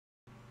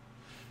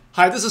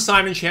Hi, this is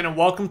Simon Chan and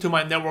welcome to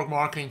my network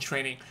marketing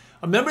training.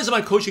 Members of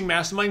my coaching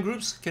mastermind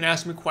groups can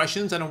ask me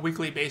questions on a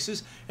weekly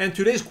basis, and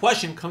today's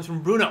question comes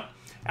from Bruno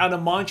out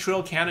of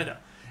Montreal, Canada.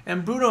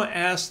 And Bruno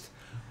asked,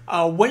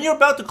 when you're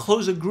about to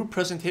close a group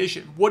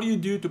presentation, what do you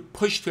do to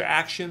push to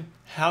action?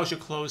 How's your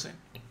closing?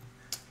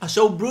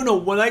 So Bruno,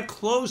 when I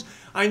close,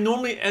 I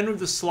normally enter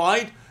the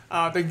slide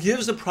that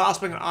gives the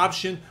prospect an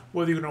option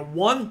whether you're going to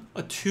 1,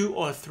 a 2,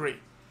 or a 3.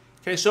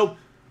 Okay, so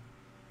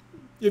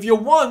if you're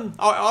 1,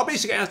 I'll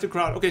basically ask the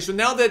crowd, okay, so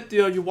now that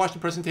you watched the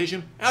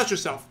presentation, ask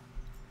yourself,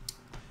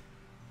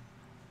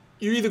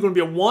 you're either going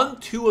to be a 1,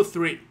 2, or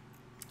 3.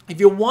 If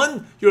you're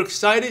 1, you're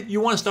excited,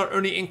 you want to start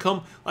earning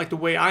income like the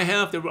way I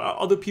have, there are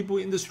other people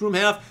in this room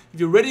have. If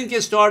you're ready to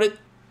get started,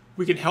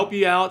 we can help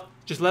you out.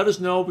 Just let us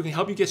know. We can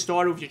help you get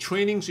started with your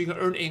training so you can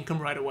earn income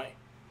right away.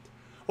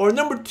 Or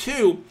number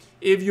 2,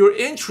 if you're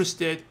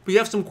interested, we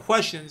have some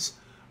questions.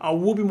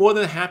 We'll be more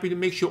than happy to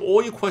make sure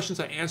all your questions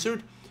are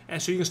answered,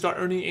 and so you can start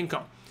earning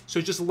income.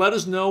 So just let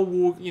us know.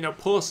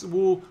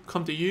 We'll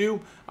come to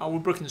you. We'll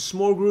break into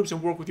small groups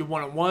and work with you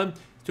one-on-one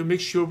to make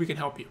sure we can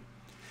help you.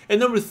 And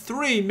number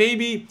 3,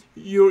 maybe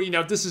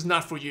this is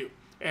not for you,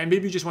 and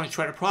maybe you just want to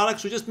try the product.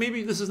 So just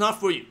maybe this is not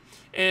for you.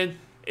 And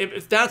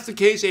if that's the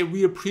case, hey,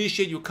 we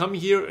appreciate you coming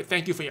here.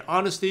 Thank you for your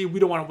honesty. We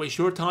don't want to waste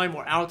your time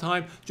or our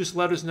time. Just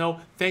let us know.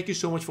 Thank you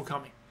so much for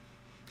coming.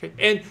 Okay.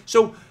 And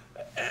so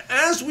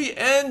as we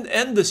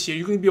end this year,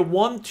 you're going to be a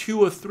 1,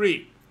 2, or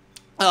 3.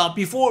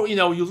 Before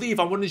you leave,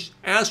 I want to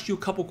ask you a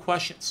couple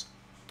questions.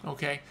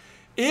 Okay.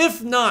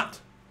 If not,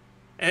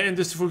 and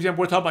this, for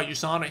example, we're talking about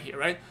USANA here,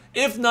 right?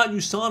 If not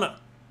USANA,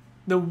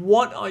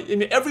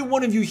 then every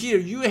one of you here,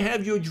 you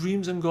have your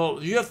dreams and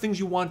goals. You have things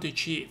you want to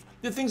achieve.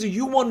 There are things that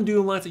you want to do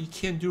in life that you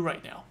can't do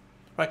right now,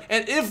 right?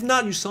 And if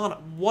not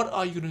USANA, what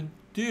are you going to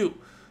do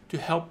to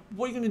help?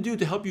 What are you going to do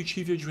to help you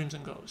achieve your dreams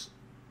and goals?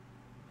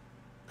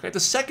 Okay. The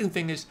second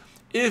thing is,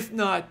 if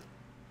not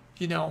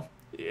now,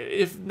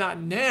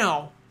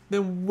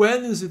 then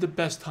when is it the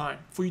best time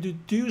for you to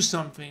do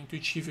something to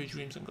achieve your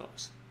dreams and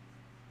goals?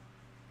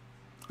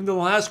 And the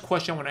last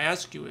question I want to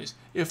ask you is,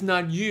 if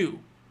not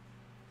you,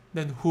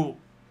 then who?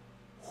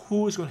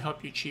 Who is going to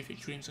help you achieve your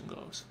dreams and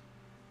goals?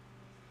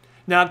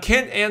 Now, I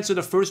can't answer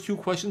the first 2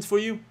 questions for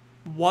you,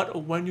 what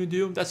or when you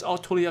do. That's all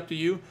totally up to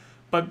you.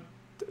 But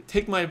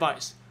take my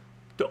advice.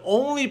 The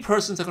only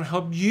person that's going to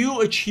help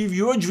you achieve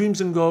your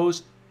dreams and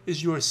goals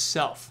is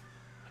yourself.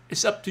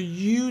 It's up to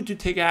you to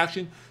take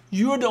action.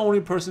 You're the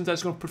only person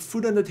that's going to put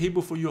food on the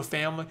table for your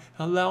family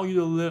and allow you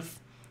to live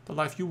the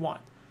life you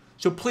want.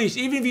 So please,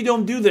 even if you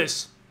don't do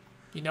this,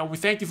 we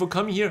thank you for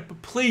coming here,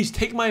 but please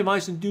take my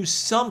advice and do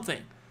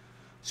something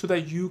so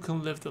that you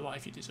can live the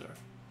life you deserve.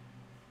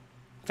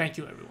 Thank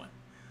you, everyone.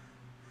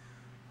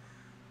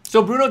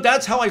 So Bruno,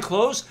 that's how I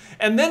close.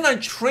 And then I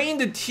train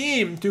the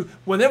team to,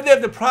 whenever they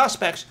have the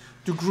prospects,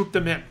 to group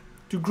them in.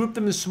 To group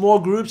them in small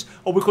groups,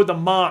 or we call the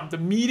MOM, the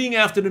meeting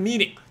after the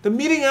meeting. The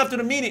meeting after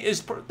the meeting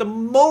is the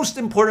most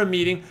important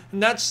meeting,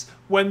 and that's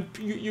when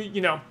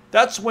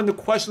that's when the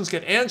questions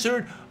get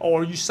answered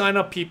or you sign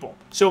up people.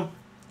 So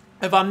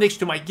if I'm next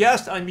to my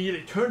guest, I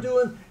immediately turn to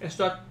him and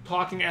start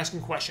talking,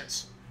 asking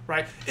questions.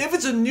 Right? If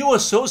it's a new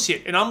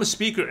associate and I'm a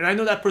speaker and I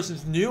know that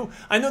person's new,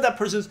 I know that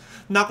person's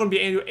not going to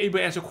be able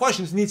to answer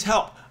questions, needs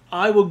help,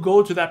 I will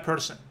go to that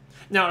person.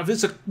 Now, if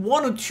it's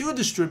 1 or 2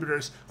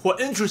 distributors who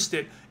are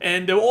interested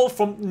and they're all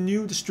from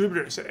new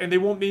distributors and they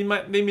may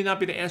not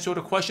be able to answer all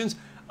the questions,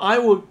 I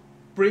will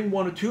bring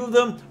 1 or 2 of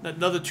them,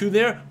 another 2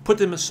 there, put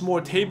them in a small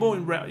table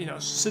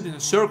and sit in a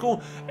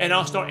circle, and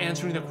I'll start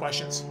answering the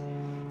questions.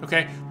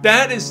 Okay,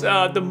 that is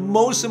the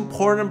most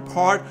important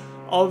part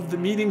of the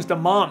meetings, the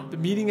MOM, the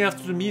meeting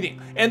after the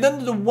meeting. And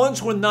then the ones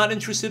who are not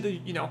interested,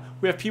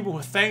 we have people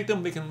who thank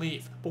them, they can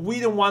leave. But we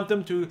don't want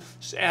them to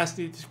ask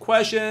these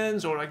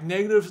questions or like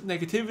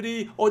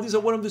negativity, or these are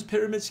one of these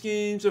pyramid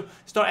schemes, or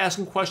start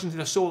asking questions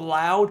that are so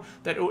loud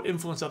that it will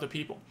influence other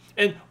people.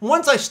 And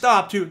once I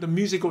stop too, the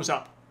music goes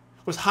up.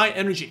 It was high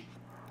energy,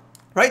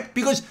 right?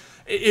 Because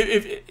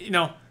if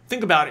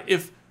think about it,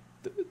 if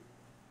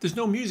there's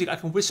no music, I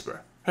can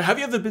whisper. Have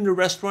you ever been to a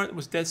restaurant that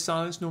was dead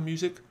silence, no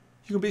music?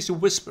 You can basically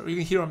whisper. You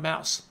can hear a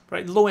mouse,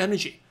 right? Low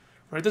energy,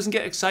 right? It doesn't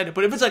get excited.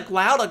 But if it's like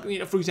loud,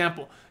 like for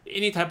example,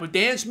 any type of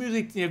dance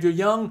music, if you're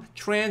young,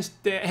 trance,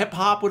 hip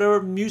hop,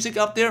 whatever music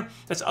up there,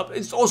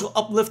 it's also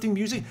uplifting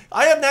music.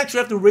 I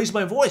have to raise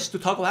my voice to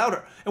talk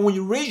louder. And when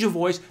you raise your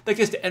voice, that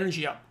gets the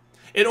energy up.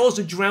 It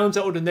also drowns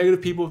out the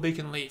negative people if they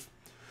can leave.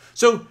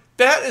 So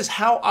that is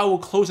how I will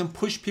close and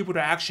push people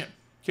to action.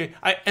 Okay,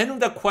 I end with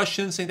that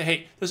question saying that,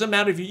 hey, doesn't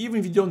matter even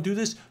if you don't do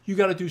this, you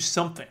got to do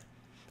something.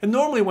 And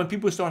normally when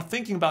people start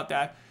thinking about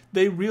that,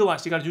 they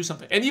realize they got to do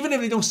something. And even if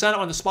they don't sign up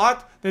on the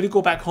spot, then they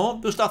go back home,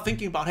 they'll start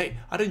thinking about, hey,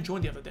 I didn't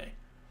join the other day.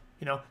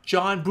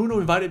 Bruno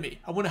invited me.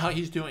 I wonder how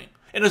he's doing.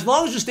 And as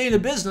long as you stay in the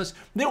business,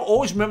 they'll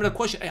always remember the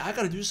question, hey, I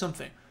got to do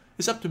something.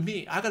 It's up to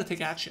me. I got to take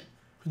action.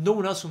 No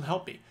one else can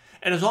help me.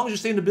 And as long as you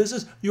stay in the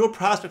business, your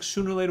prospects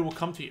sooner or later will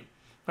come to you.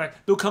 Right?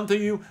 They'll come to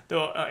you,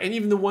 and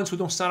even the ones who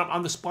don't sign up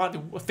on the spot,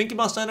 they're thinking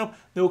about signing up,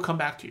 they will come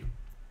back to you.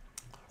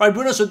 All right,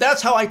 Bruno. So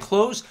that's how I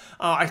close.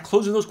 I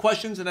close with those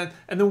questions, and then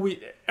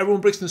everyone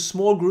breaks into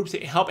small groups to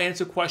help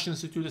answer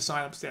questions to do the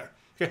signups there.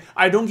 Okay.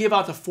 I don't give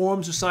out the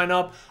forms to sign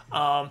up.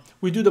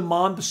 We do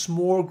the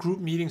small group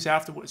meetings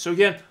afterwards. So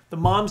again, the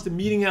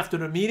meeting after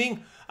the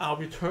meeting.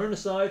 We turn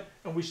aside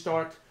and we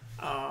start,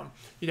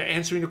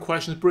 answering the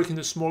questions, breaking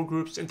into small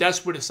groups, and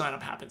that's where the sign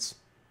up happens.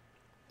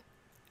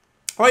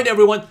 All right,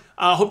 everyone.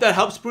 Hope that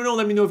helps, Bruno.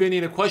 Let me know if you have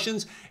any other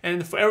questions.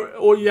 And for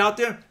all you out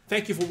there,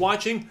 thank you for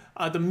watching.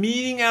 The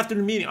meeting after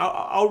the meeting,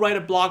 I'll write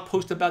a blog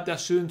post about that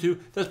soon too.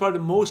 That's probably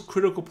the most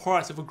critical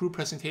parts of a group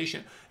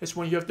presentation. It's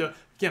when you have to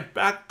get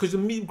back, because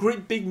the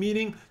great big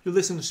meeting, you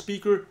listen to the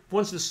speaker.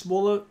 Once the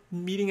smaller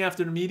meeting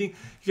after the meeting,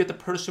 you get the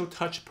personal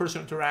touch,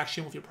 personal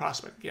interaction with your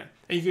prospect again.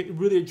 And you can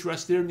really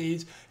address their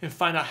needs and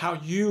find out how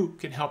you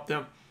can help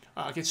them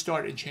get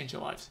started and change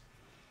their lives.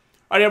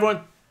 All right,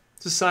 everyone.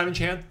 This is Simon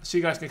Chan. See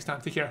you guys next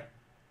time. Take care.